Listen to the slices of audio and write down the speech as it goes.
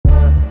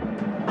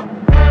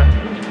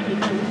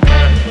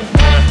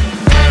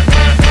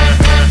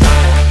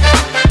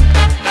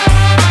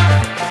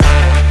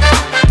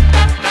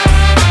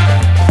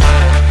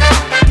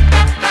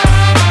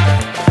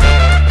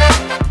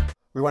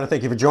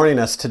Thank you for joining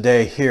us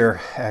today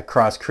here at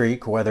Cross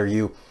Creek, whether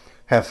you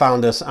have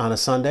found us on a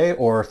Sunday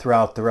or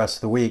throughout the rest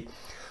of the week.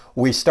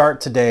 We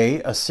start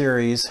today a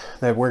series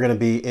that we're going to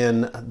be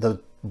in the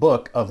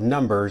book of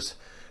Numbers,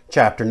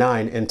 chapter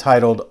 9,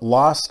 entitled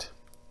Lost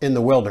in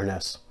the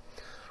Wilderness.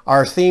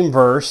 Our theme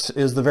verse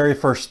is the very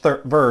first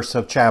verse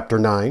of chapter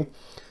 9.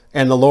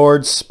 And the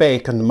Lord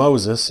spake unto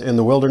Moses in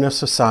the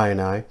wilderness of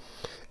Sinai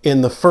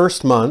in the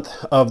first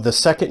month of the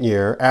second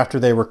year after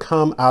they were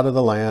come out of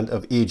the land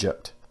of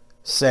Egypt,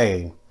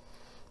 saying.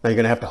 Now you're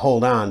going to have to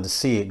hold on to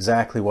see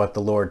exactly what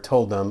the Lord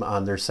told them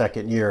on their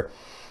second year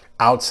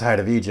outside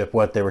of Egypt,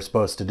 what they were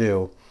supposed to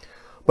do.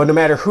 But no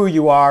matter who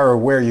you are or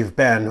where you've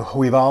been,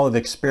 we've all have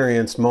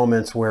experienced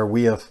moments where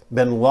we have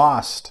been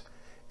lost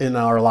in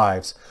our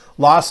lives,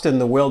 lost in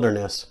the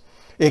wilderness.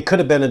 It could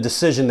have been a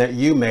decision that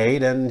you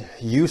made and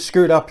you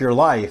screwed up your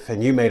life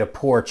and you made a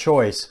poor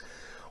choice.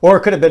 Or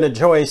it could have been a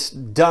choice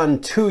done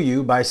to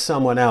you by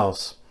someone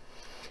else.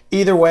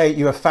 Either way,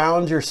 you have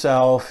found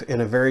yourself in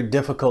a very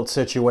difficult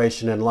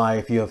situation in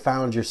life. You have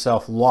found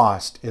yourself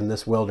lost in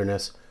this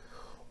wilderness.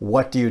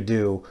 What do you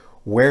do?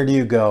 Where do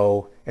you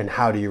go? And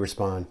how do you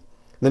respond?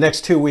 The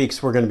next 2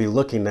 weeks, we're going to be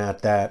looking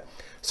at that.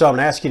 So I'm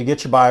going to ask you to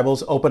get your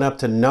Bibles, open up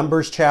to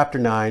Numbers chapter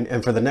 9,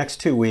 and for the next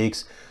 2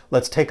 weeks,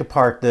 let's take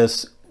apart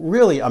this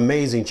really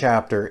amazing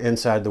chapter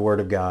inside the Word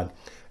of God,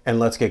 and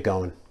let's get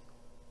going.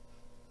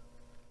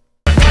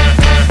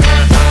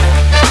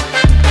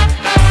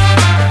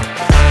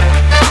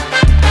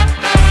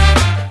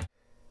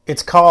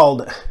 It's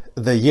called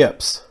the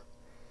yips.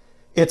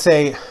 It's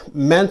a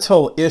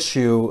mental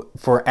issue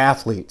for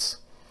athletes.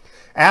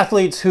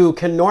 Athletes who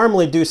can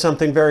normally do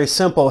something very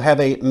simple have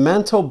a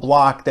mental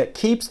block that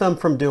keeps them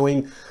from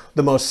doing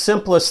the most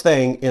simplest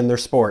thing in their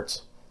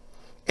sports.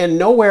 And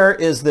nowhere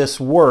is this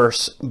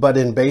worse but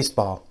in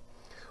baseball,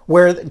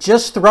 where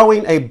just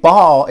throwing a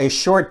ball a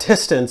short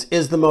distance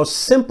is the most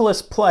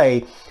simplest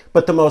play,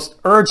 but the most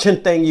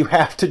urgent thing you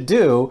have to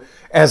do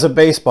as a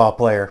baseball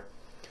player.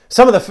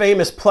 Some of the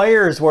famous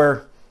players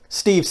were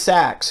Steve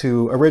Sax,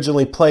 who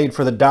originally played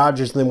for the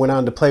Dodgers and then went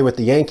on to play with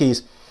the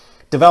Yankees,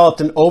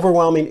 developed an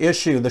overwhelming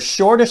issue. The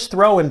shortest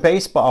throw in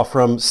baseball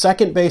from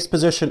second base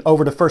position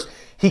over to first,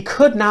 he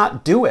could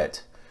not do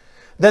it.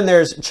 Then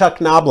there's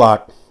Chuck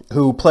Knobloch,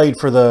 who played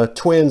for the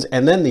Twins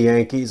and then the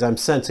Yankees. I'm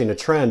sensing a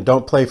trend,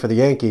 don't play for the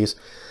Yankees.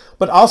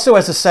 But also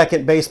as a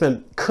second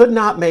baseman, could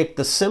not make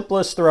the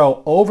simplest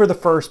throw over the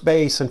first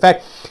base. In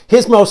fact,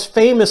 his most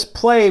famous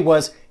play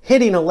was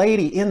hitting a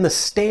lady in the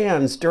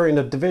stands during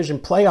a division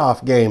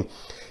playoff game.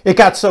 It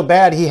got so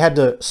bad he had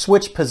to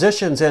switch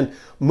positions and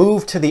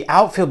move to the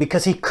outfield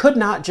because he could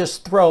not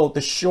just throw the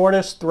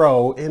shortest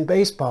throw in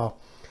baseball.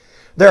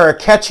 There are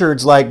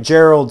catchers like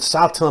Gerald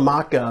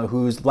Satalamaka,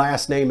 whose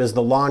last name is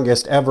the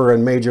longest ever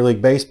in Major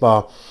League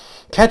Baseball.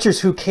 Catchers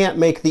who can't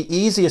make the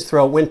easiest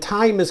throw when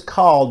time is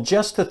called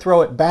just to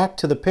throw it back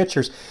to the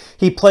pitchers.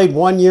 He played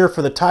 1 year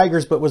for the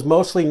Tigers, but was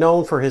mostly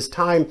known for his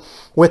time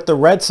with the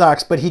Red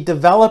Sox. But he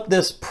developed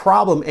this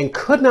problem and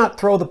could not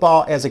throw the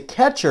ball as a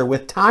catcher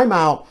with time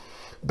out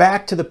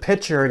back to the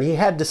pitcher, and he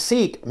had to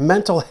seek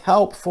mental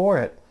help for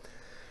it.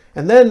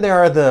 And then there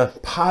are the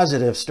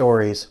positive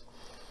stories.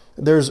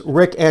 There's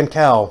Rick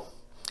Ankel.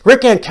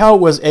 Rick Ankel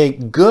was a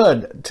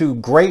good to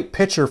great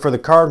pitcher for the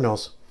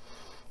Cardinals.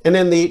 And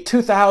in the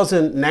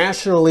 2000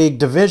 National League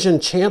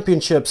Division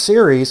Championship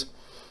Series,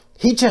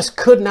 he just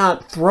could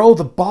not throw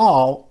the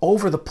ball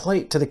over the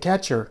plate to the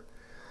catcher.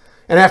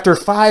 And after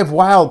 5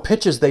 wild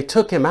pitches, they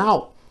took him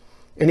out.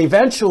 And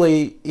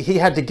eventually, he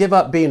had to give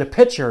up being a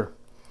pitcher.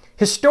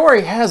 His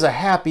story has a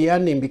happy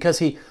ending because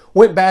he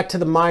went back to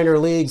the minor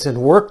leagues and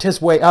worked his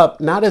way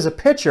up, not as a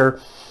pitcher,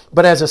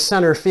 but as a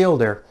center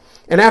fielder.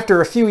 And after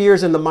a few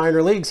years in the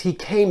minor leagues, he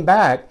came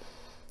back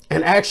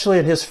and actually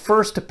in his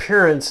first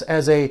appearance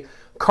as a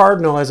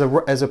Cardinal,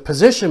 as a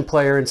position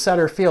player in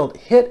center field,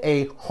 hit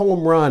a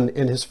home run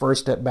in his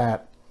first at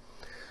bat.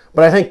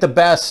 But I think the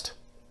best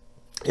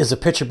is a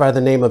pitcher by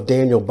the name of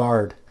Daniel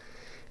Bard.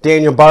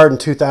 Daniel Bard in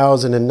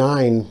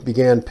 2009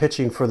 began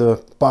pitching for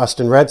the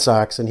Boston Red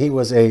Sox, and he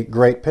was a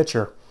great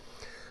pitcher.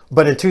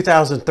 But in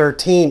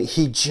 2013,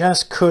 he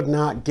just could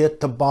not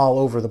get the ball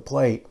over the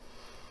plate.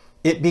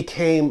 It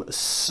became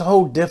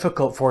so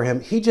difficult for him.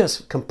 He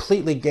just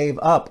completely gave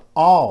up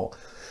all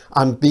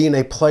on being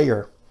a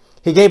player.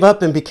 He gave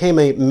up and became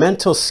a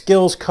mental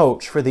skills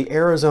coach for the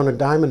Arizona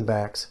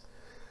Diamondbacks.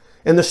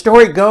 And the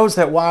story goes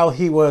that while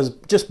he was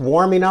just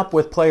warming up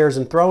with players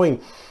and throwing,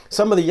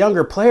 some of the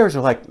younger players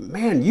were like,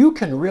 man, you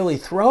can really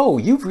throw.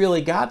 You've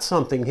really got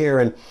something here.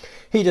 And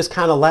he just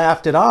kind of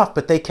laughed it off,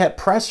 but they kept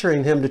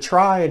pressuring him to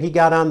try. And he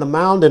got on the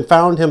mound and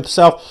found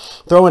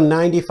himself throwing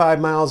 95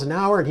 miles an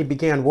hour. And he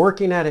began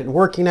working at it and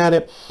working at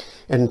it.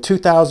 And in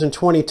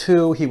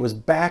 2022, he was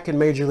back in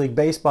Major League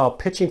Baseball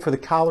pitching for the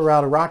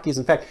Colorado Rockies.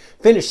 In fact,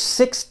 finished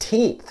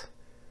 16th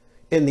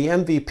in the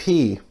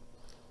MVP.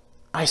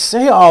 I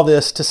say all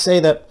this to say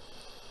that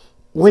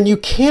when you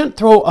can't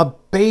throw a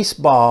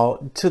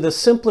baseball to the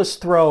simplest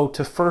throw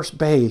to first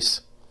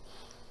base,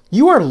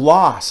 you are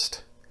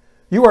lost.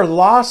 You are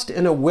lost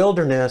in a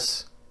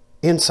wilderness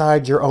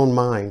inside your own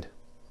mind.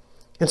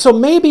 And so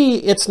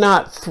maybe it's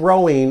not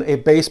throwing a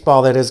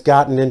baseball that has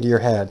gotten into your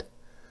head.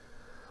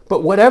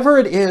 But whatever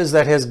it is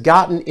that has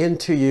gotten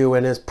into you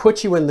and has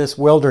put you in this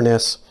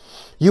wilderness,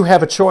 you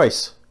have a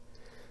choice.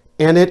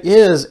 And it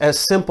is as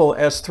simple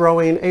as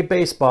throwing a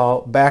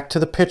baseball back to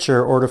the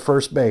pitcher or to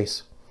first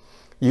base.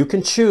 You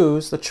can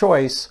choose the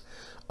choice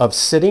of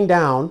sitting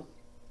down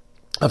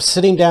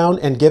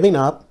and giving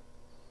up,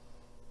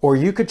 or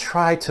you could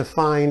try to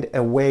find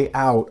a way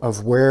out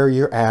of where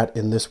you're at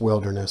in this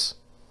wilderness.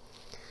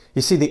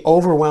 You see, the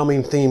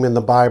overwhelming theme in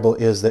the Bible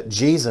is that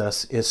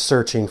Jesus is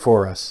searching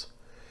for us.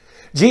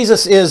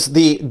 Jesus is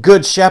the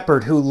good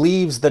shepherd who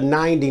leaves the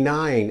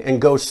 99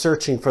 and goes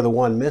searching for the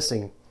one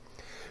missing.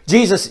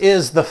 Jesus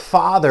is the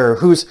father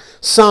whose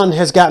son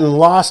has gotten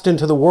lost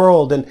into the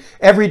world, and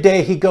every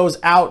day he goes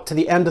out to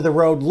the end of the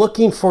road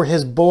looking for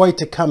his boy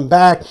to come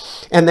back,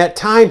 and that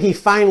time he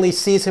finally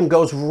sees him,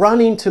 goes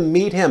running to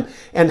meet him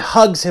and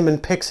hugs him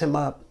and picks him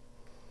up.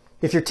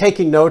 If you're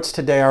taking notes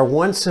today, our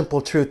one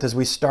simple truth as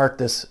we start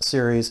this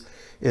series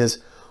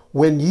is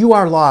when you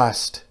are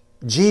lost,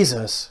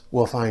 Jesus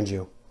will find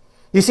you.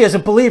 You see, as a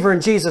believer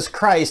in Jesus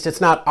Christ,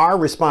 it's not our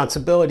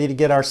responsibility to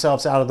get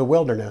ourselves out of the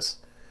wilderness.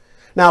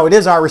 Now, it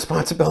is our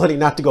responsibility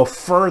not to go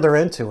further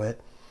into it,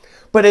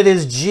 but it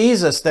is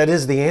Jesus that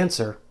is the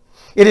answer.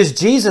 It is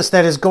Jesus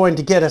that is going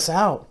to get us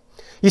out.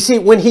 You see,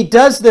 when he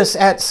does this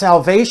at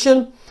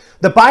salvation,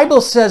 the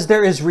Bible says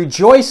there is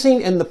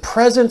rejoicing in the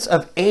presence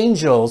of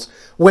angels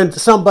when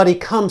somebody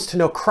comes to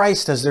know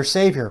Christ as their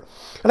Savior.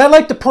 And I'd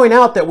like to point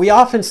out that we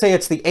often say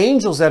it's the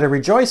angels that are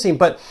rejoicing,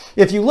 but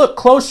if you look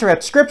closer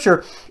at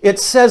Scripture, it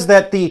says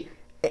that the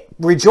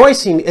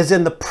rejoicing is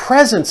in the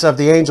presence of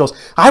the angels.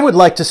 I would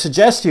like to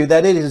suggest to you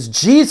that it is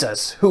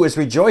Jesus who is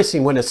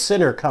rejoicing when a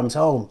sinner comes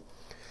home.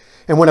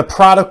 And when a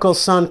prodigal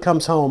son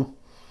comes home,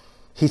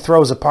 he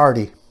throws a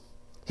party.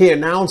 He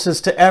announces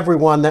to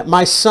everyone that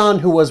my son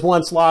who was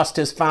once lost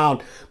is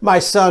found. My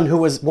son who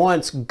was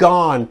once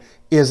gone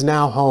is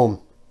now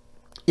home.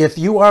 If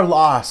you are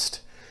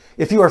lost,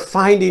 if you are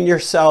finding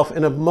yourself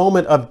in a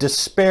moment of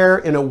despair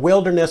in a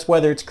wilderness,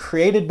 whether it's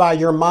created by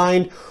your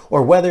mind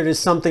or whether it is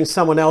something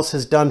someone else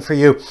has done for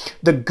you,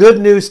 the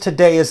good news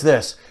today is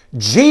this: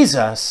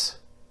 Jesus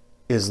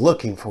is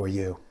looking for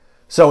you.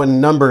 So in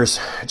Numbers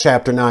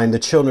chapter 9, the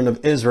children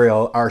of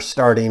Israel are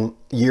starting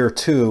year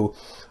 2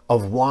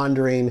 of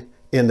wandering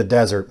in the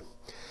desert.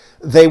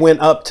 They went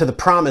up to the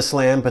promised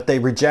land, but they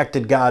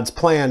rejected God's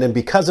plan. And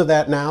because of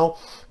that now,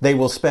 they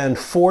will spend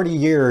 40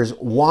 years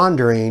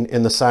wandering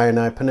in the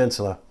Sinai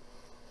Peninsula.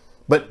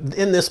 But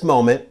in this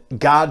moment,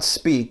 God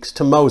speaks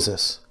to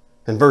Moses.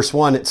 In verse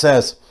 1, it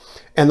says,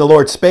 "And the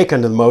Lord spake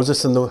unto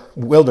Moses in the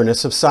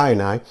wilderness of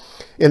Sinai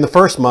in the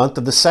first month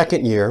of the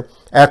second year,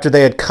 after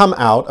they had come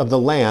out of the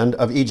land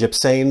of Egypt,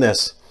 saying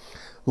this,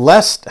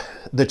 Lest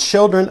the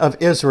children of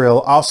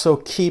Israel also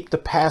keep the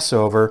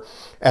Passover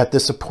at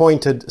this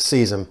appointed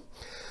season."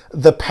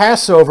 The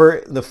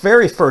Passover, the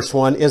very first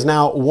one, is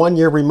now 1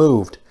 year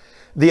removed.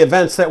 The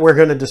events that we're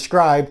going to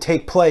describe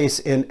take place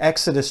in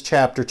Exodus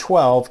chapter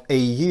 12, a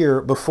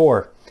year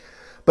before.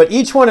 But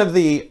each one of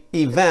the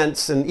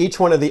events and each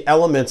one of the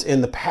elements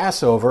in the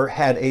Passover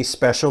had a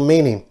special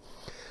meaning.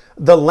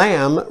 The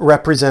lamb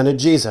represented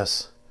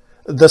Jesus.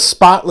 The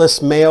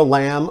spotless male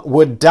lamb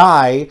would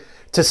die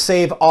to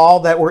save all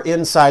that were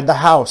inside the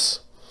house.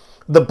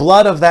 The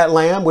blood of that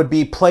lamb would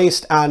be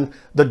placed on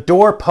the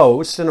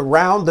doorpost and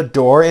around the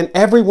door, and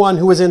everyone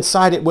who was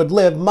inside it would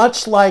live,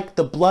 much like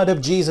the blood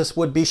of Jesus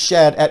would be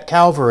shed at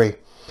Calvary.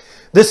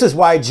 This is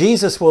why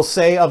Jesus will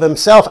say of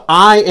himself,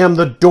 "I am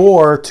the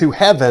door to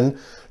heaven.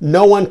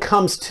 No one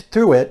comes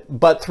through it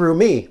but through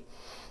me."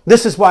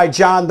 This is why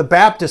John the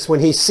Baptist, when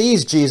he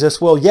sees Jesus,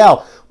 will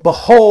yell,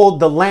 "Behold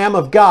the Lamb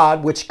of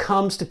God, which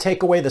comes to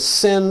take away the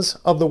sins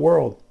of the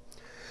world."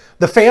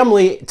 The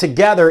family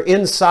together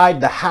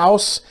inside the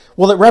house,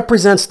 well, it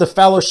represents the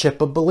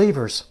fellowship of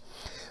believers.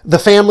 The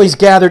families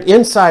gathered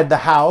inside the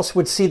house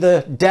would see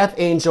the death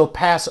angel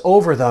pass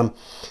over them.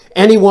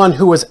 Anyone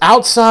who was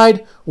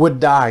outside would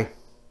die.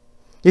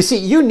 You see,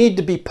 you need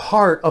to be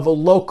part of a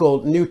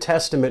local New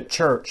Testament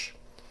church.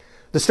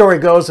 The story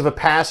goes of a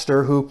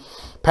pastor who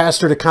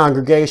pastored a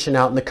congregation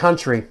out in the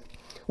country.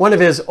 One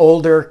of his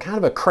older, kind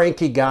of a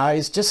cranky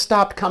guys just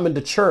stopped coming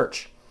to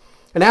church.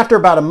 And after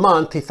about a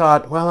month, he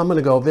thought, well, I'm going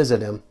to go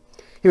visit him.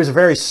 He was a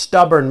very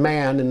stubborn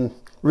man and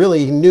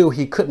really knew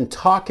he couldn't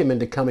talk him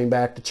into coming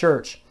back to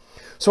church.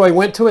 So he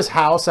went to his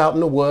house out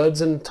in the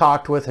woods and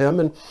talked with him,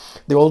 and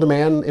the older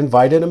man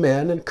invited him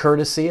in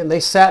courtesy, and they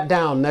sat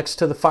down next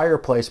to the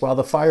fireplace while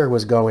the fire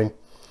was going.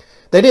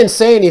 They didn't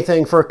say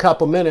anything for a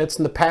couple minutes,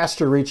 and the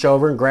pastor reached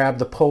over and grabbed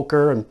the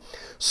poker and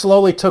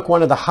slowly took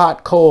one of the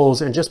hot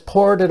coals and just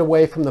poured it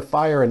away from the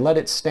fire and let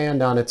it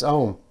stand on its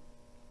own.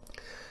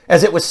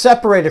 As it was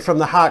separated from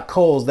the hot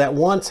coals, that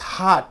once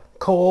hot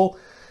coal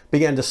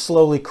began to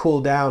slowly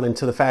cool down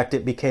into the fact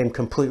it became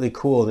completely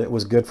cool and it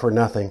was good for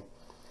nothing.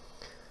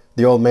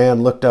 The old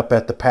man looked up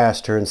at the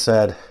pastor and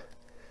said,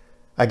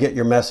 "I get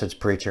your message,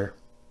 preacher.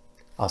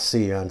 I'll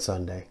see you on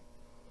Sunday."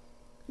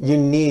 You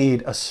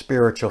need a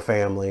spiritual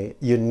family.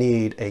 You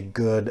need a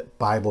good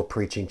Bible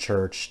preaching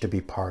church to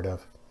be part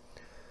of.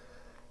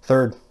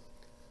 Third,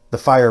 the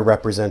fire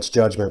represents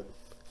judgment.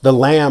 The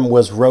lamb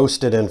was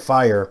roasted in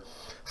fire.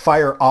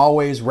 Fire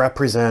always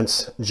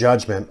represents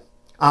judgment.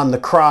 On the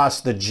cross,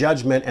 the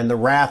judgment and the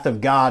wrath of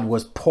God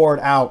was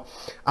poured out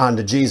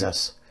onto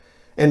Jesus.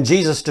 And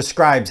Jesus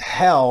describes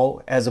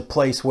hell as a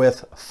place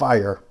with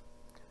fire.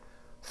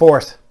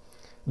 Fourth,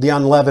 the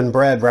unleavened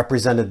bread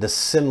represented the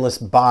sinless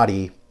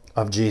body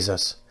of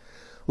Jesus.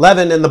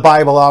 Leaven in the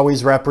Bible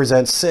always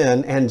represents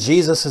sin, and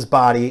Jesus'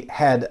 body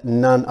had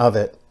none of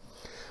it.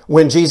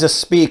 When Jesus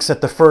speaks at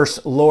the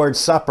first Lord's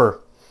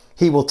Supper,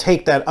 he will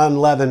take that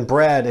unleavened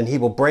bread and he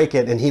will break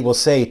it and he will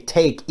say,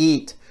 "Take,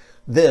 eat,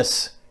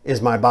 this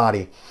is my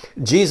body."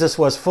 Jesus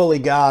was fully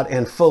God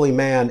and fully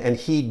man, and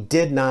he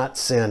did not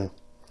sin.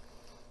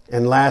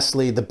 And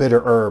lastly, the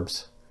bitter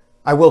herbs.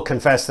 I will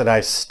confess that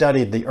I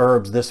studied the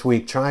herbs this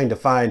week trying to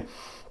find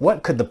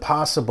what could the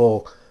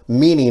possible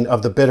meaning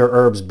of the bitter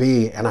herbs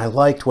be, and I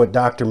liked what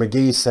Dr.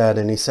 McGee said,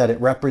 and he said it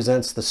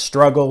represents the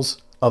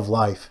struggles of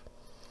life.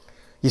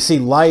 You see,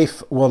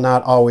 life will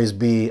not always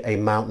be a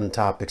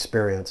mountaintop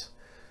experience.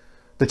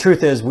 The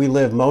truth is, we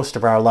live most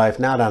of our life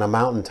not on a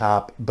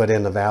mountaintop, but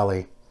in a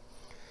valley.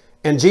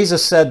 And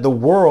Jesus said the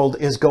world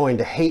is going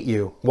to hate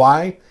you.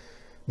 Why?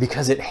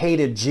 Because it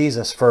hated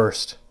Jesus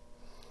first.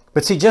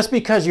 But see, just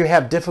because you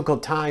have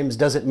difficult times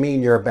doesn't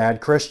mean you're a bad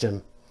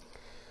Christian.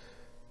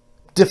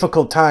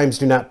 Difficult times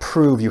do not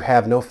prove you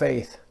have no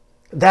faith.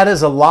 That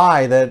is a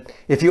lie, that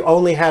if you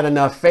only had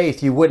enough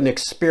faith, you wouldn't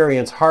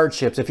experience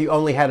hardships. If you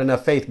only had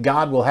enough faith,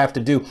 God will have to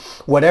do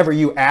whatever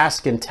you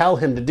ask and tell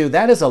him to do.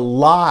 That is a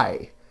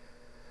lie.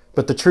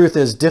 But the truth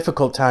is,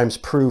 difficult times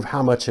prove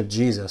how much of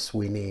Jesus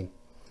we need.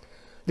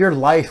 Your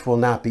life will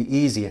not be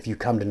easy if you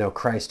come to know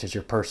Christ as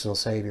your personal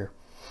Savior.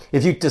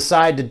 If you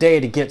decide today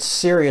to get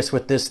serious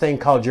with this thing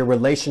called your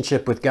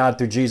relationship with God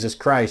through Jesus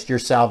Christ, your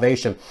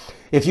salvation,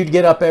 if you'd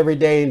get up every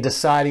day and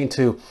deciding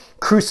to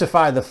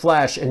crucify the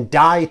flesh and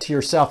die to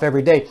yourself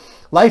every day,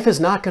 life is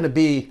not going to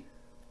be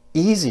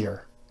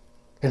easier.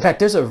 In fact,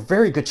 there's a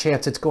very good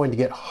chance it's going to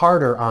get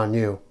harder on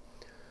you.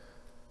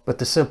 But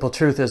the simple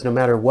truth is, no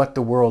matter what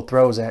the world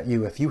throws at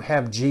you, if you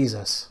have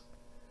Jesus,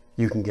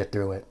 you can get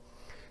through it.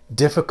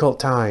 Difficult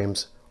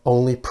times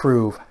only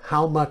prove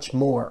how much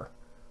more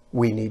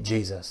we need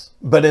Jesus.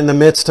 But in the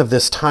midst of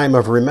this time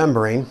of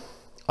remembering,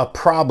 a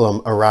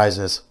problem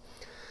arises.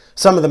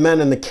 Some of the men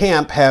in the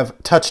camp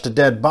have touched a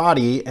dead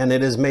body, and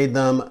it has made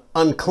them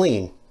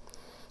unclean.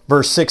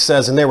 Verse 6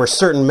 says, "And there were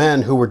certain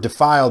men who were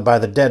defiled by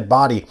the dead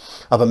body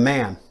of a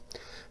man,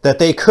 that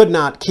they could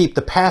not keep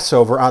the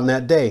Passover on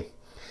that day.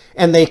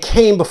 And they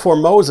came before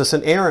Moses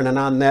and Aaron, and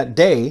on that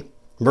day,"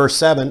 verse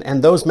 7,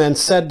 "and those men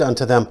said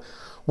unto them,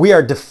 We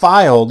are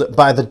defiled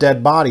by the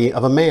dead body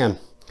of a man.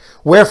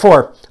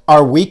 Wherefore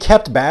are we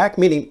kept back?"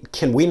 Meaning,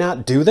 can we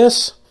not do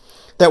this?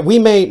 "That we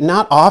may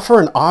not offer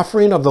an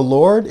offering of the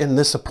Lord in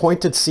this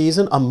appointed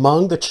season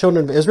among the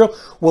children of Israel."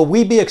 Will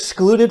we be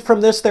excluded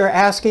from this, they're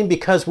asking,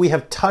 because we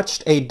have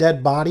touched a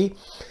dead body?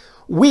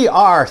 We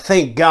are,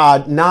 thank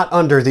God, not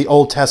under the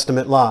Old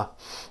Testament law.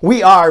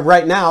 We are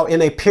right now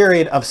in a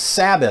period of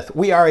Sabbath.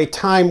 We are a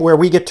time where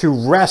we get to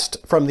rest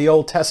from the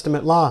Old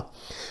Testament law.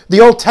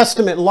 The Old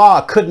Testament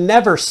law could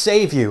never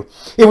save you.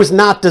 It was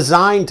not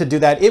designed to do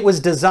that. It was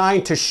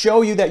designed to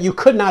show you that you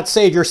could not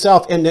save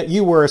yourself and that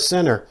you were a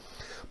sinner.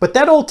 But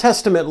that Old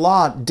Testament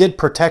law did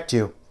protect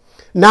you.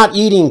 Not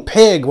eating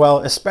pig, well,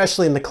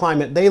 especially in the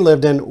climate they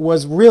lived in,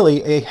 was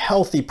really a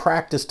healthy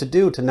practice to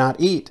do, to not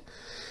eat.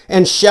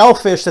 And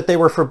shellfish that they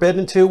were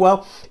forbidden to,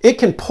 well, it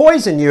can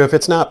poison you if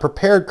it's not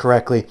prepared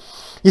correctly.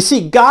 You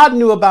see, God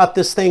knew about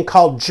this thing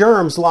called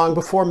germs long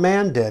before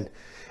man did.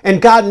 And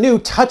God knew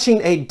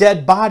touching a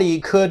dead body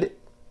could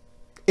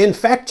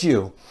infect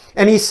you.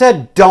 And he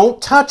said,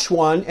 don't touch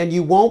one and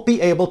you won't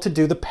be able to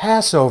do the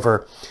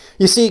Passover.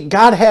 You see,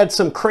 God had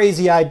some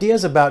crazy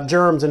ideas about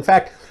germs. In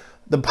fact,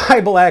 the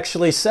Bible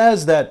actually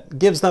says that,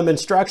 gives them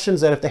instructions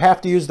that if they have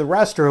to use the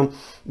restroom,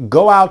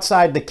 go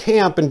outside the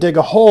camp and dig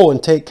a hole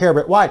and take care of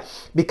it. Why?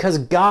 Because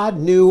God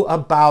knew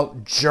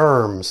about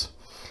germs.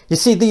 You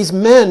see, these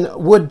men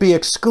would be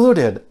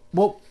excluded.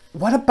 Well,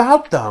 what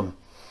about them?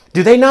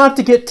 Do they not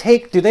to get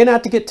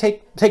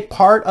take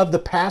part of the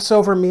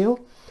Passover meal?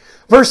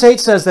 Verse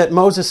 8 says that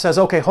Moses says,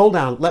 okay, hold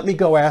on, let me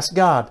go ask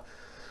God.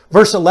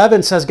 Verse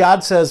 11 says,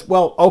 God says,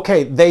 well,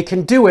 okay, they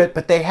can do it,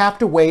 but they have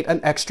to wait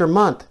an extra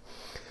month.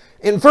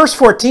 In verse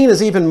 14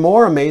 is even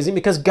more amazing,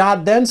 because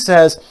God then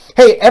says,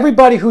 hey,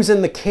 everybody who's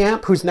in the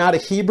camp who's not a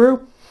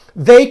Hebrew,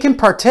 they can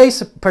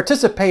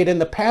participate in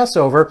the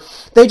Passover.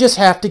 They just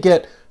have to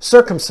get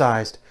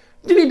circumcised.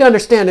 You need to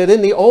understand that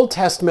in the Old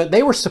Testament,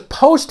 they were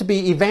supposed to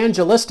be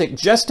evangelistic,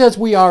 just as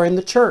we are in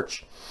the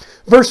church.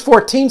 Verse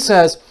 14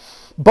 says,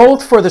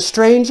 both for the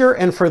stranger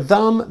and for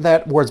them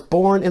that was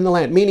born in the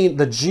land, meaning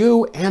the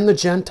Jew and the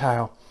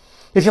Gentile.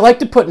 If you like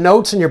to put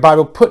notes in your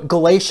Bible, put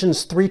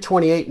Galatians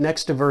 3:28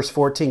 next to verse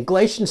 14.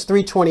 Galatians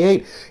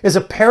 3:28 is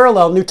a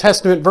parallel New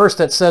Testament verse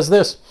that says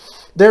this: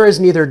 there is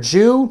neither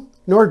Jew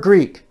nor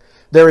Greek.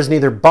 There is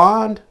neither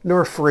bond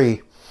nor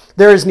free.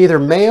 There is neither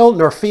male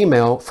nor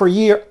female, for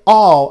ye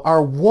all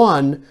are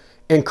one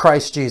in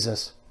Christ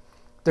Jesus.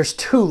 There's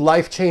two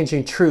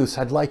life-changing truths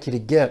I'd like you to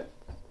get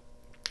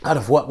out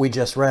of what we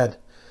just read.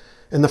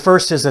 And the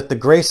first is that the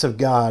grace of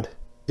God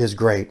is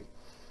great.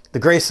 The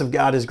grace of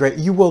God is great.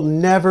 You will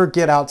never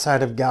get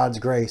outside of God's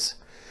grace.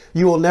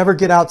 You will never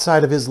get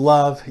outside of his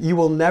love. You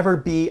will never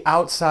be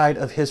outside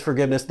of his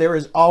forgiveness. There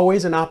is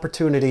always an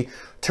opportunity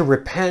to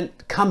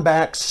repent, come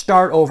back,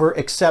 start over,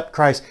 accept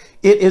Christ.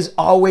 It is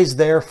always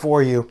there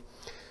for you.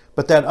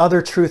 But that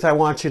other truth I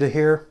want you to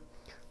hear,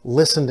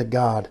 listen to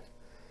God.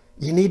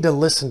 You need to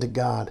listen to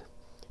God.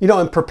 You know,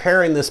 in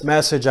preparing this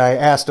message, I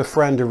asked a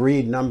friend to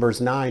read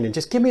Numbers 9 and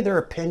just give me their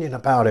opinion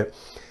about it.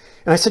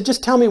 And I said,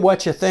 just tell me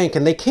what you think.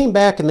 And they came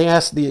back and they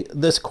asked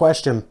this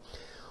question.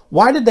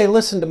 Why did they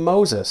listen to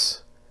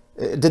Moses?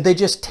 Did they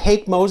just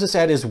take Moses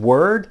at his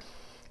word?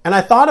 And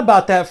I thought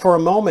about that for a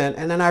moment,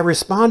 and then I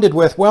responded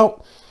with,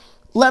 well,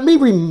 let me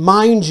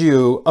remind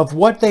you of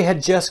what they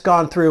had just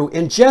gone through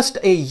in just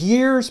a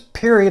year's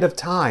period of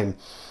time.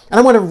 And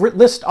I want to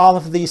list all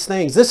of these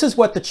things. This is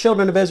what the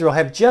children of Israel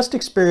have just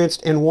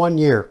experienced in 1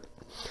 year.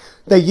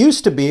 They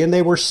used to be, and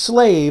they were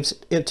slaves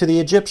to the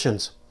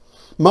Egyptians.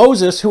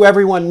 Moses, who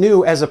everyone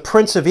knew as a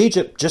prince of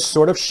Egypt, just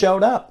sort of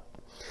showed up.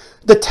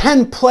 The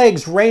 10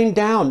 plagues rained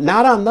down,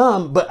 not on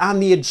them, but on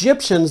the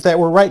Egyptians that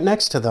were right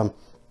next to them.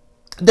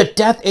 The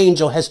death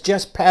angel has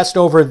just passed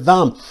over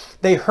them.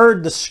 They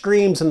heard the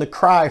screams and the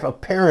cry of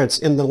parents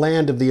in the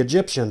land of the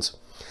Egyptians.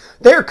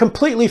 They are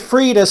completely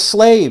freed as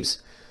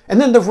slaves.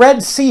 And then the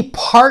Red Sea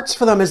parts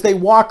for them as they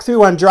walk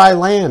through on dry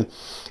land.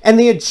 And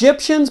the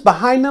Egyptians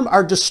behind them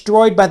are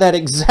destroyed by that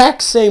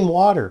exact same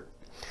water.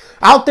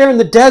 Out there in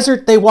the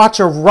desert, they watch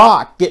a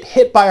rock get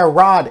hit by a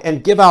rod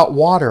and give out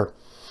water.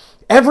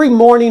 Every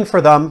morning for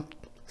them,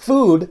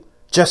 food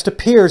just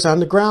appears on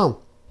the ground.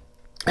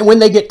 And when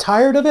they get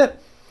tired of it,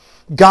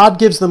 God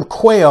gives them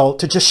quail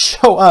to just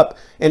show up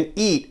and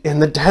eat in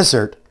the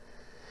desert.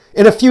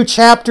 In a few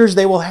chapters,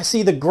 they will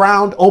see the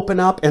ground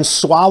open up and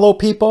swallow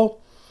people.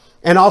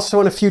 And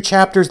also in a few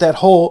chapters, that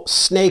whole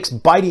snakes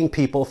biting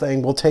people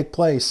thing will take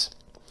place.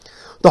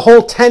 The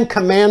whole 10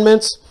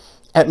 Commandments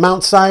at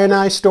Mount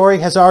Sinai story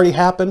has already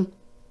happened.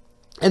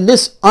 And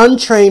this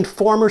untrained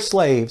former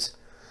slaves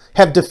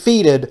have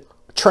defeated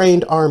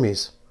trained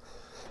armies.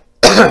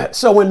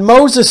 So when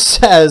Moses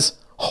says,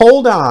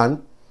 hold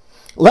on,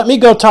 let me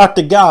go talk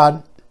to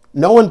God,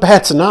 no one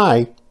bats an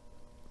eye,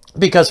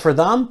 because for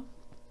them,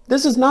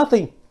 this is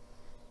nothing.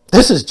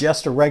 This is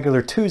just a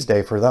regular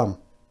Tuesday for them.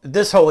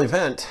 This whole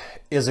event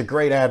is a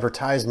great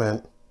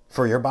advertisement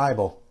for your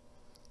Bible.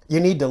 You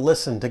need to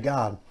listen to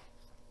God.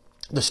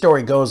 The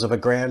story goes of a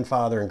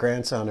grandfather and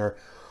grandson are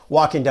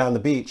walking down the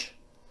beach.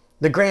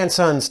 The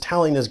grandson's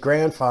telling his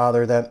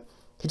grandfather that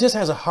he just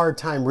has a hard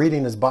time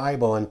reading his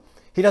Bible and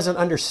he doesn't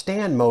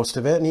understand most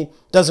of it and he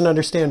doesn't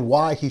understand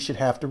why he should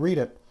have to read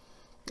it.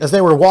 As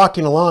they were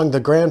walking along, the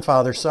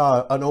grandfather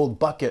saw an old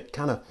bucket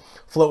kind of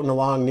floating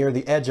along near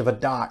the edge of a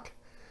dock.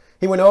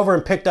 He went over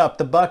and picked up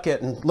the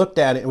bucket and looked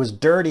at it. It was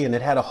dirty and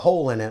it had a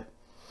hole in it.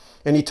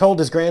 And he told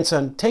his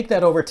grandson, take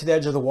that over to the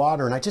edge of the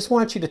water and I just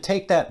want you to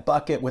take that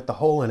bucket with the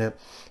hole in it.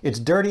 It's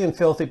dirty and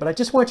filthy, but I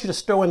just want you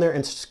to go in there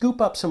and scoop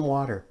up some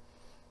water.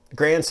 The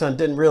grandson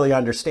didn't really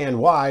understand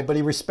why, but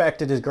he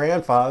respected his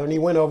grandfather and he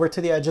went over to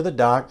the edge of the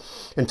dock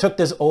and took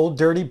this old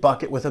dirty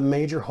bucket with a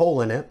major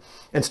hole in it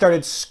and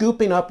started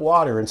scooping up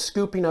water and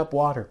scooping up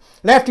water.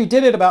 And after he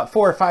did it about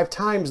 4 or 5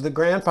 times, the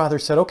grandfather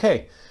said,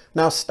 okay,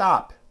 now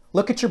stop.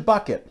 Look at your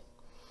bucket.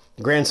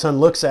 The grandson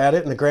looks at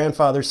it and the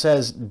grandfather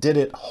says, did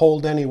it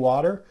hold any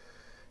water?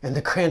 And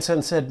the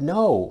grandson said,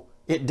 no,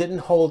 it didn't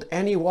hold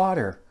any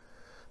water.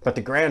 But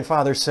the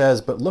grandfather says,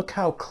 but look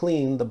how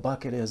clean the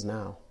bucket is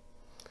now.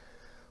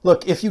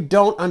 Look, if you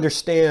don't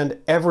understand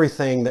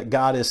everything that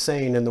God is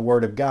saying in the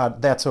Word of God,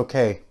 that's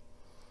okay.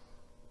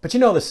 But you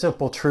know, the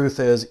simple truth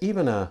is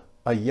even a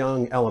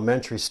young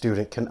elementary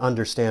student can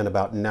understand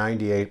about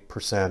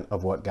 98%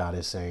 of what God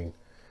is saying.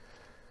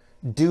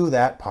 Do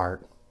that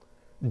part.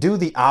 Do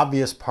the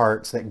obvious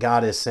parts that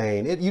God is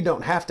saying. You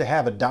don't have to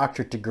have a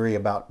doctorate degree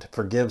about to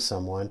forgive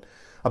someone,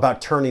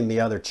 about turning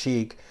the other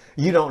cheek.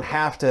 You don't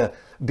have to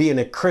be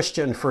a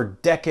Christian for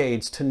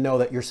decades to know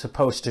that you're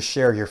supposed to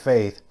share your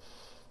faith.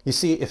 You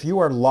see, if you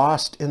are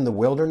lost in the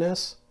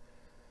wilderness,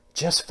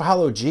 just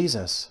follow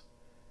Jesus.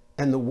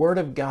 And the Word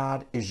of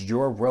God is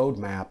your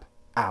roadmap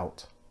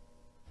out.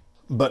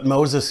 But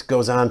Moses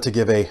goes on to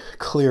give a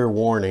clear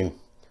warning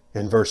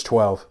in verse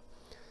 12.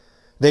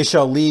 They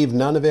shall leave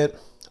none of it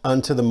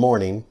unto the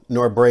morning,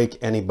 nor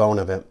break any bone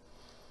of it.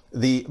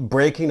 The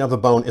breaking of a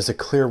bone is a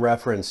clear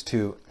reference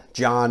to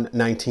John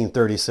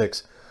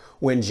 19:36,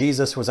 when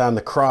Jesus was on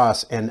the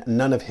cross and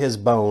none of his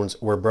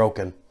bones were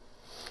broken.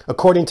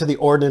 According to the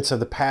ordinance of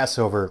the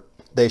Passover,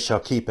 they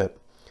shall keep it.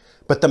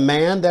 But the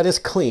man that is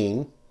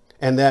clean,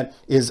 and that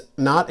is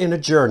not in a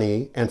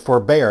journey, and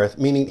forbeareth,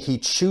 meaning he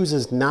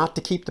chooses not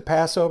to keep the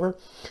Passover,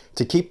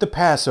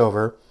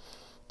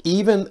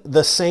 even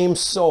the same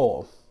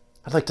soul.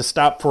 I'd like to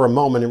stop for a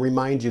moment and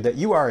remind you that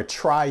you are a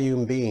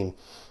triune being.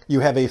 You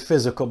have a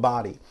physical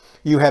body.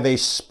 You have a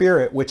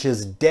spirit which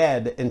is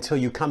dead until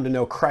you come to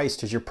know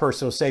Christ as your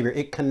personal Savior.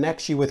 It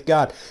connects you with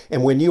God.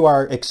 And when you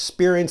are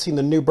experiencing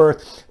the new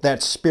birth,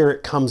 that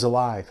spirit comes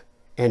alive.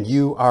 And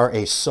you are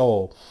a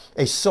soul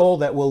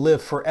that will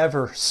live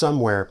forever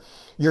somewhere.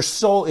 Your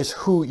soul is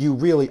who you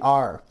really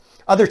are.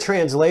 Other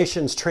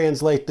translations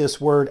translate this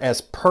word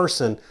as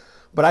person,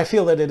 but I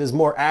feel that it is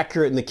more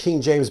accurate in the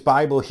King James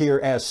Bible here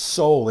as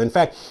soul. In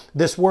fact,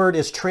 this word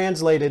is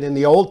translated in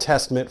the Old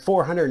Testament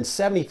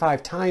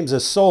 475 times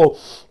as soul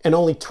and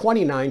only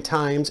 29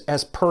 times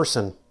as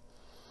person.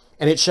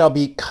 And it shall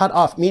be cut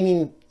off,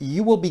 meaning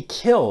you will be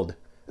killed.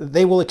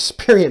 They will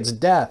experience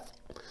death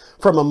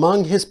from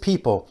among his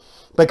people,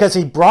 because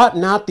he brought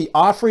not the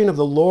offering of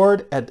the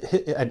Lord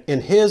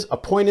in his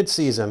appointed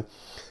season.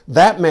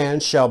 That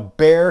man shall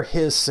bear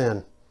his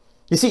sin.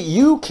 You see,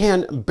 you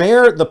can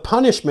bear the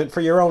punishment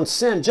for your own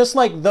sin, just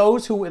like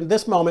those who in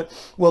this moment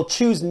will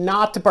choose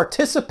not to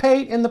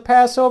participate in the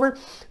Passover.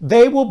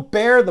 They will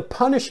bear the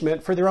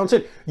punishment for their own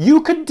sin. You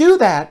could do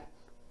that,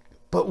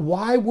 but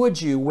why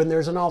would you when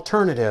there's an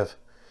alternative?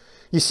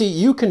 You see,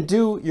 you can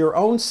do your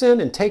own sin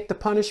and take the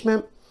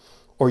punishment,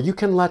 or you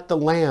can let the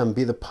Lamb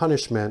be the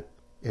punishment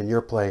in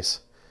your place.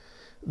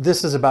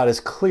 This is about as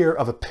clear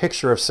of a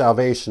picture of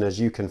salvation as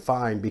you can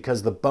find,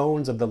 because the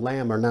bones of the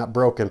Lamb are not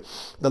broken.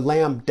 The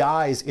Lamb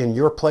dies in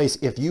your place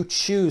if you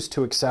choose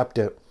to accept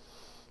it.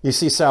 You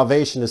see,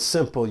 salvation is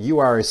simple. You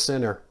are a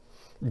sinner.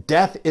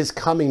 Death is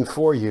coming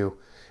for you.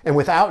 And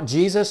without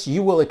Jesus,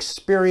 you will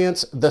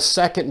experience the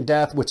second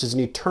death, which is an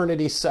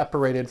eternity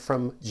separated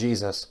from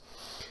Jesus.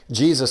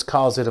 Jesus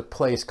calls it a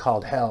place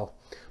called hell.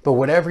 But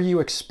whatever you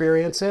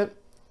experience it,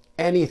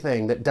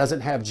 anything that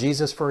doesn't have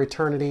Jesus for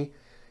eternity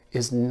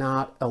is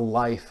not a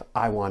life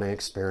I want to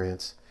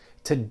experience.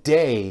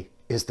 Today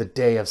is the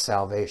day of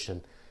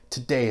salvation.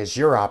 Today is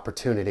your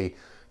opportunity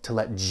to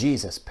let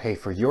Jesus pay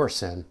for your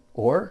sin,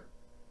 or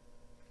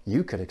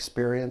you could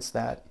experience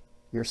that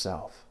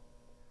yourself.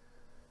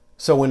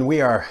 So when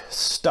we are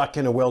stuck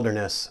in a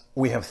wilderness,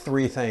 we have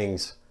three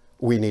things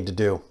we need to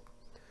do.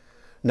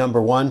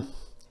 Number one,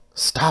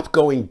 stop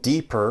going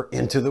deeper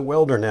into the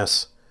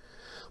wilderness.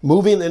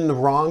 Moving in the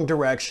wrong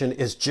direction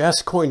is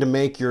just going to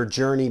make your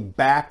journey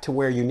back to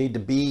where you need to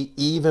be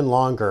even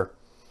longer.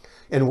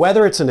 And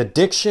whether it's an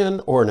addiction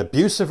or an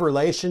abusive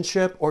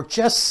relationship or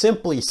just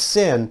simply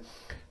sin,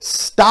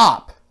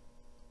 stop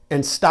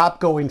and stop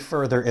going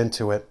further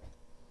into it.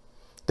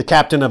 The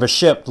captain of a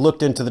ship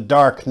looked into the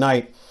dark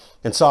night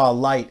and saw a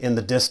light in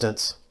the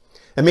distance.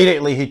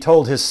 Immediately he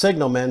told his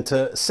signalman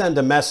to send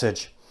a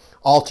message,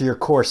 alter your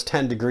course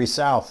 10 degrees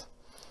south.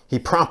 He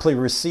promptly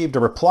received a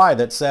reply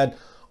that said,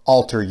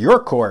 alter your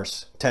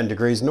course 10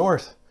 degrees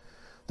north.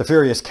 The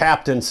furious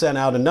captain sent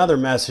out another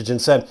message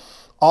and said,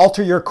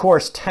 alter your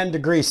course 10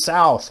 degrees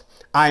south.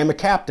 I am a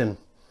captain.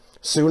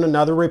 Soon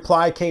another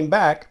reply came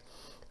back,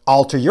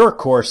 alter your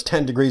course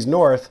 10 degrees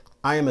north.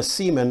 I am a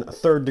seaman,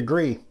 3rd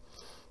degree.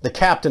 The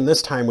captain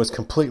this time was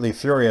completely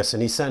furious,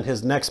 and he sent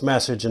his next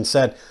message and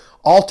said,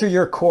 alter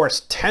your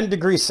course 10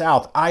 degrees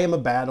south. I am a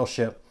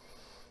battleship.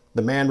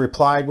 The man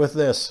replied with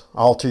this,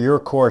 alter your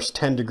course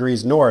 10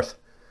 degrees north.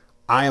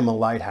 I am a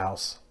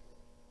lighthouse.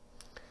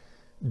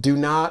 Do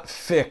not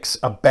fix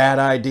a bad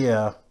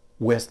idea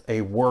with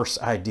a worse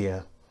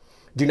idea.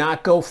 Do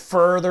not go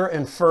further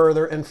and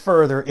further and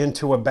further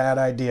into a bad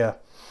idea.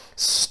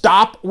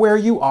 Stop where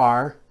you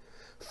are.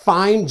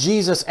 Find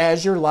Jesus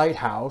as your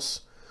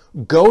lighthouse.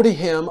 Go to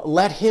him.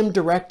 Let him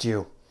direct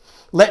you.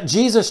 Let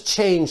Jesus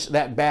change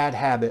that bad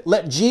habit.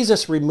 Let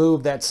Jesus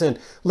remove that sin.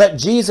 Let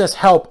Jesus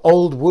help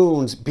old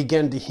wounds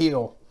begin to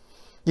heal.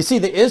 You see,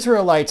 the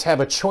Israelites have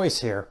a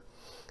choice here.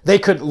 They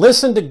could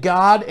listen to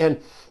God, and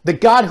the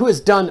God who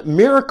has done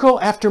miracle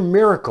after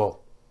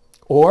miracle,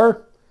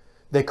 or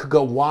they could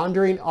go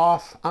wandering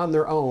off on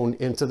their own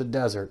into the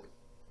desert.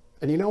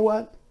 And you know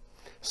what?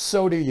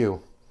 So do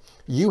you.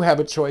 You have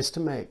a choice to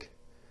make.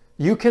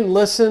 You can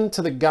listen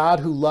to the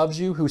God who loves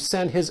you, who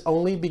sent his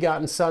only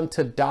begotten Son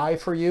to die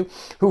for you,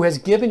 who has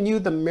given you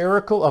the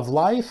miracle of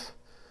life,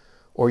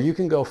 or you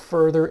can go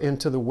further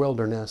into the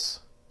wilderness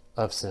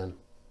of sin.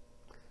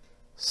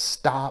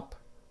 Stop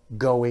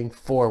going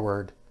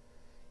forward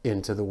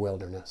into the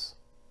wilderness.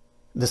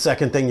 The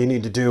second thing you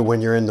need to do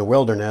when you're in the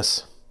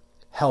wilderness,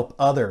 help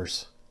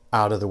others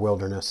out of the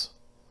wilderness.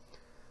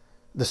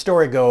 The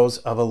story goes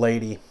of a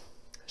lady.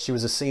 She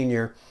was a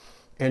senior,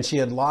 and she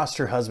had lost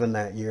her husband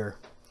that year.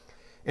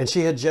 And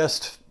she had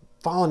just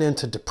fallen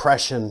into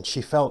depression.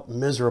 She felt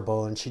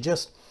miserable, and she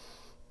just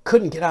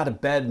couldn't get out of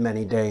bed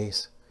many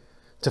days.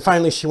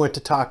 Finally, she went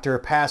to talk to her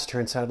pastor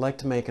and said, I'd like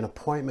to make an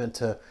appointment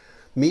to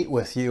meet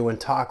with you and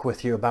talk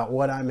with you about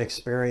what I'm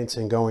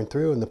experiencing going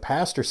through. And the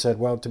pastor said,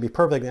 well, to be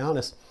perfectly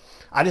honest,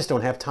 I just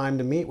don't have time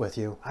to meet with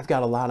you. I've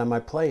got a lot on my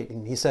plate.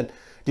 And he said,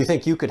 do you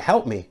think you could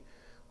help me?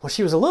 Well,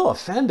 she was a little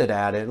offended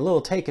at it, a little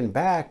taken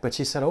back, but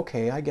she said,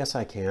 okay, I guess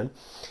I can.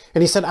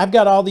 And he said, I've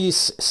got all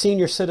these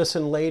senior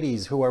citizen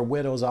ladies who are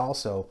widows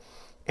also,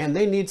 and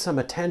they need some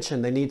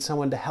attention. They need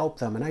someone to help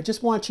them. And I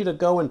just want you to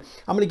go, and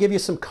I'm going to give you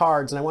some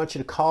cards, and I want you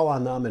to call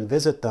on them and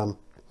visit them.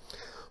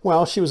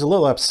 Well, she was a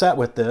little upset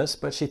with this,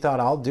 but she thought,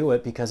 I'll do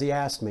it because he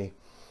asked me.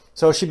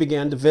 So she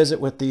began to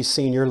visit with these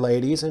senior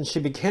ladies, and she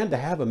began to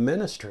have a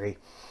ministry.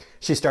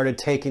 She started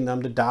taking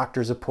them to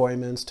doctor's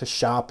appointments, to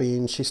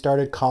shopping. She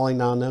started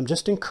calling on them,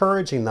 just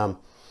encouraging them.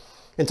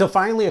 Until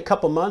finally a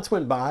couple months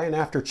went by, and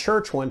after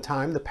church one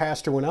time, the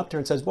pastor went up to her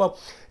and says, well,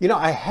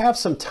 I have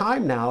some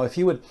time now. If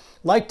you would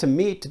like to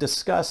meet to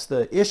discuss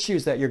the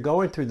issues that you're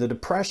going through, the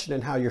depression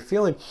and how you're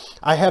feeling,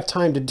 I have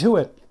time to do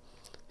it.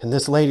 And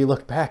this lady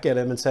looked back at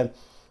him and said,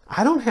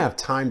 I don't have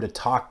time to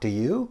talk to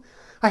you.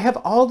 I have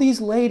all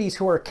these ladies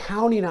who are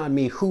counting on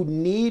me, who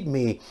need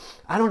me.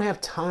 I don't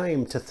have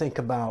time to think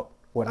about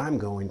what I'm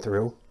going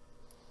through.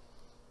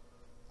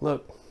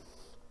 Look,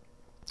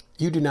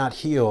 you do not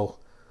heal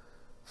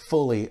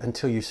fully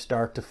until you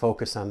start to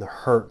focus on the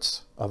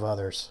hurts of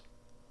others.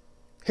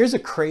 Here's a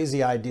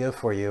crazy idea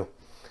for you.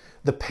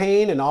 The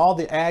pain and all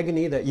the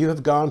agony that you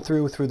have gone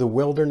through the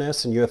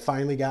wilderness and you have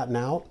finally gotten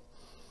out,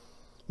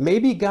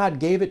 maybe God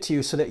gave it to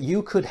you so that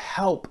you could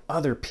help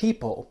other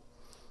people.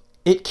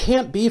 It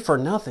can't be for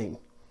nothing.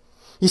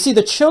 You see,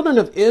 the children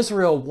of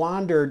Israel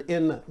wandered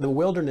in the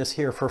wilderness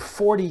here for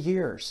 40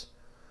 years.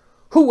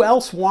 Who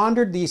else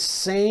wandered these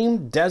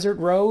same desert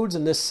roads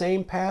and this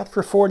same path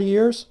for 40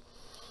 years?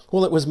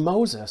 Well, it was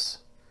Moses.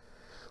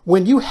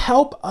 When you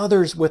help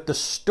others with the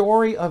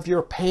story of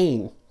your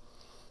pain,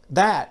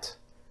 that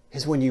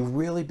is when you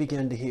really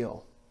begin to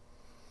heal.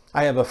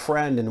 I have a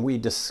friend and we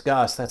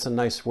discuss, that's a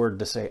nice word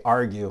to say,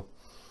 argue,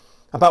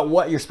 about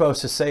what you're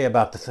supposed to say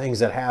about the things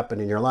that happen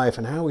in your life.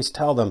 And I always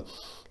tell them,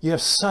 you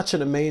have such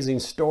an amazing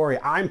story.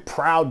 I'm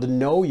proud to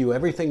know you,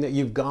 everything that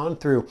you've gone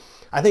through.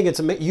 I think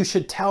you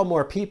should tell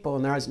more people.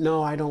 And they're like,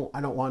 no, I don't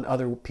want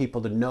other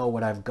people to know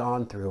what I've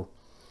gone through.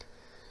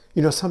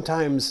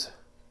 Sometimes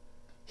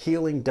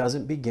healing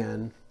doesn't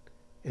begin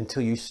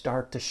until you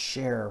start to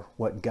share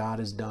what God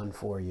has done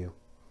for you.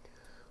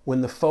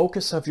 When the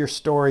focus of your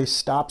story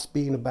stops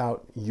being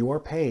about your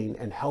pain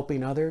and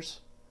helping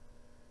others,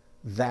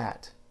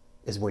 that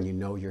is when you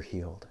know you're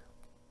healed.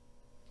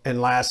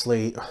 And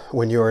lastly,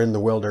 when you're in the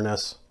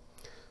wilderness,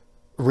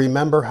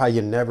 remember how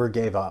you never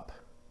gave up.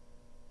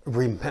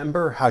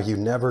 Remember how you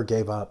never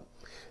gave up.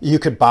 You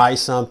could buy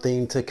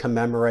something to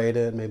commemorate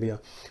it, maybe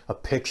a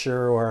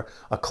picture or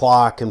a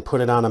clock, and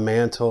put it on a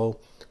mantle,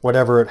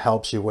 whatever it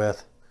helps you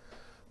with.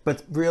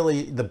 But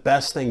really, the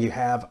best thing you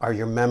have are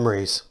your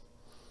memories.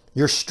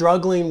 You're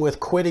struggling with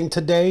quitting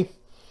today?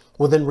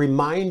 Well, then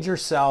remind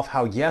yourself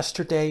how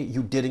yesterday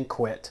you didn't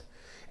quit,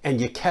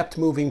 and you kept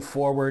moving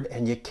forward,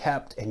 and you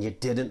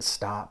didn't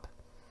stop.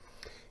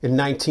 In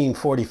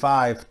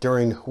 1945,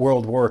 during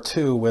World War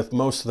II, with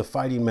most of the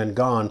fighting men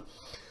gone,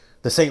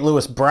 the St.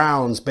 Louis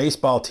Browns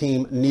baseball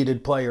team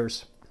needed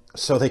players.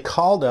 So they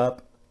called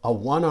up a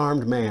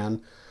one-armed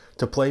man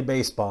to play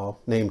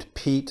baseball named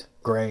Pete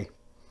Gray.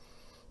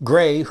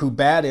 Gray, who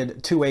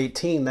batted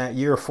 .218 that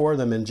year for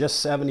them in just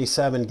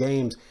 77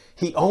 games,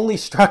 he only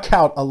struck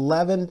out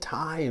 11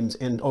 times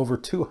in over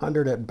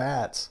 200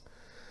 at-bats.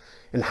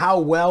 And how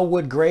well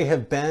would Gray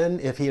have been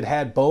if he had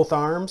had both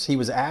arms? He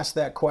was asked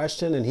that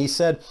question and he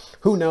said,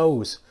 who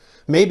knows?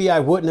 Maybe I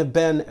wouldn't have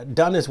been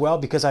done as well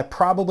because I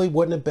probably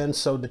wouldn't have been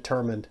so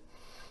determined.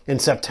 In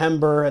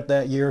September at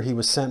that year, he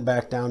was sent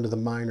back down to the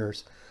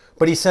minors.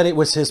 But he said it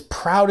was his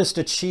proudest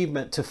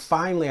achievement to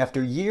finally,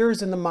 after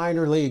years in the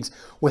minor leagues,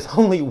 with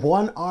only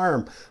one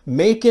arm,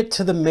 make it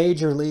to the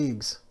major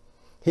leagues.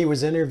 He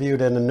was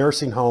interviewed in a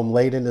nursing home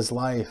late in his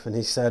life, and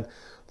he said,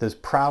 the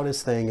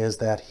proudest thing is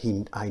that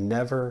I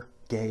never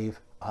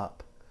gave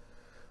up.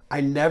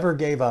 I never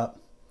gave up.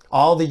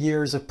 All the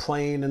years of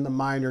playing in the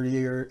minor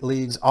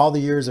leagues, all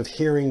the years of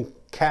hearing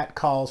cat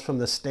calls from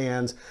the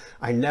stands,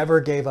 I never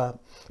gave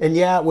up. And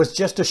yeah, it was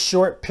just a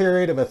short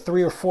period of a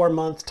 3 or 4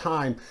 month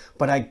time,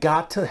 but I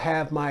got to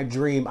have my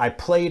dream. I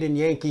played in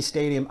Yankee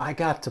Stadium. I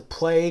got to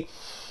play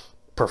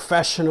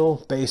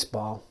professional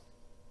baseball.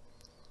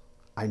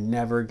 I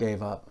never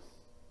gave up.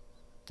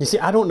 You see,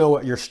 I don't know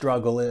what your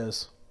struggle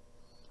is,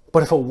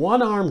 but if a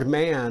one-armed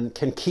man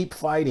can keep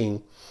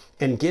fighting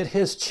and get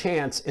his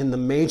chance in the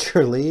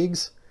major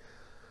leagues,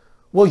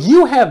 well,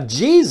 you have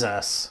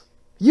Jesus.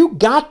 You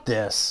got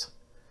this.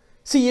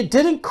 See, you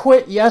didn't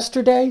quit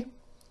yesterday,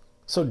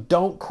 so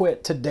don't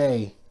quit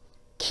today.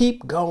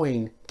 Keep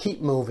going.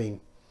 Keep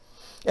moving.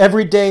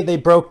 Every day they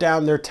broke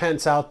down their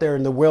tents out there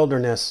in the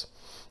wilderness.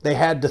 They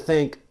had to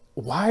think,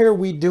 why are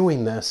we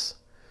doing this?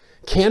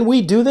 Can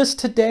we do this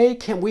today?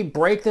 Can we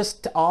break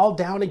this all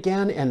down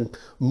again and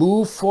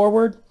move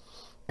forward?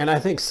 And I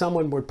think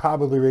someone would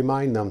probably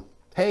remind them,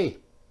 hey,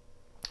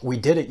 we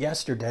did it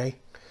yesterday.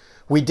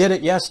 We did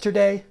it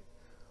yesterday.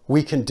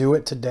 We can do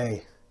it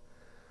today.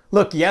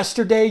 Look,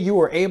 yesterday you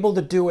were able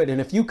to do it.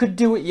 And if you could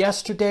do it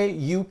yesterday,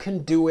 you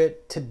can do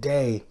it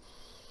today.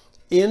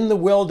 In the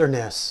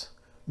wilderness,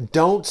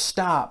 don't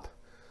stop.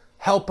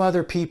 Help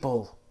other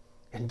people.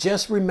 And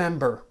just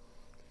remember,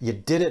 you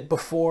did it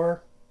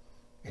before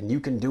and you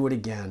can do it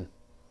again.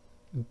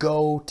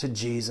 Go to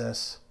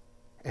Jesus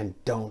and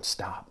don't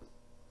stop.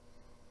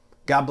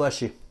 God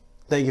bless you.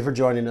 Thank you for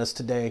joining us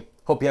today.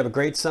 Hope you have a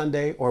great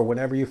Sunday or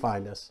whenever you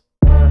find us.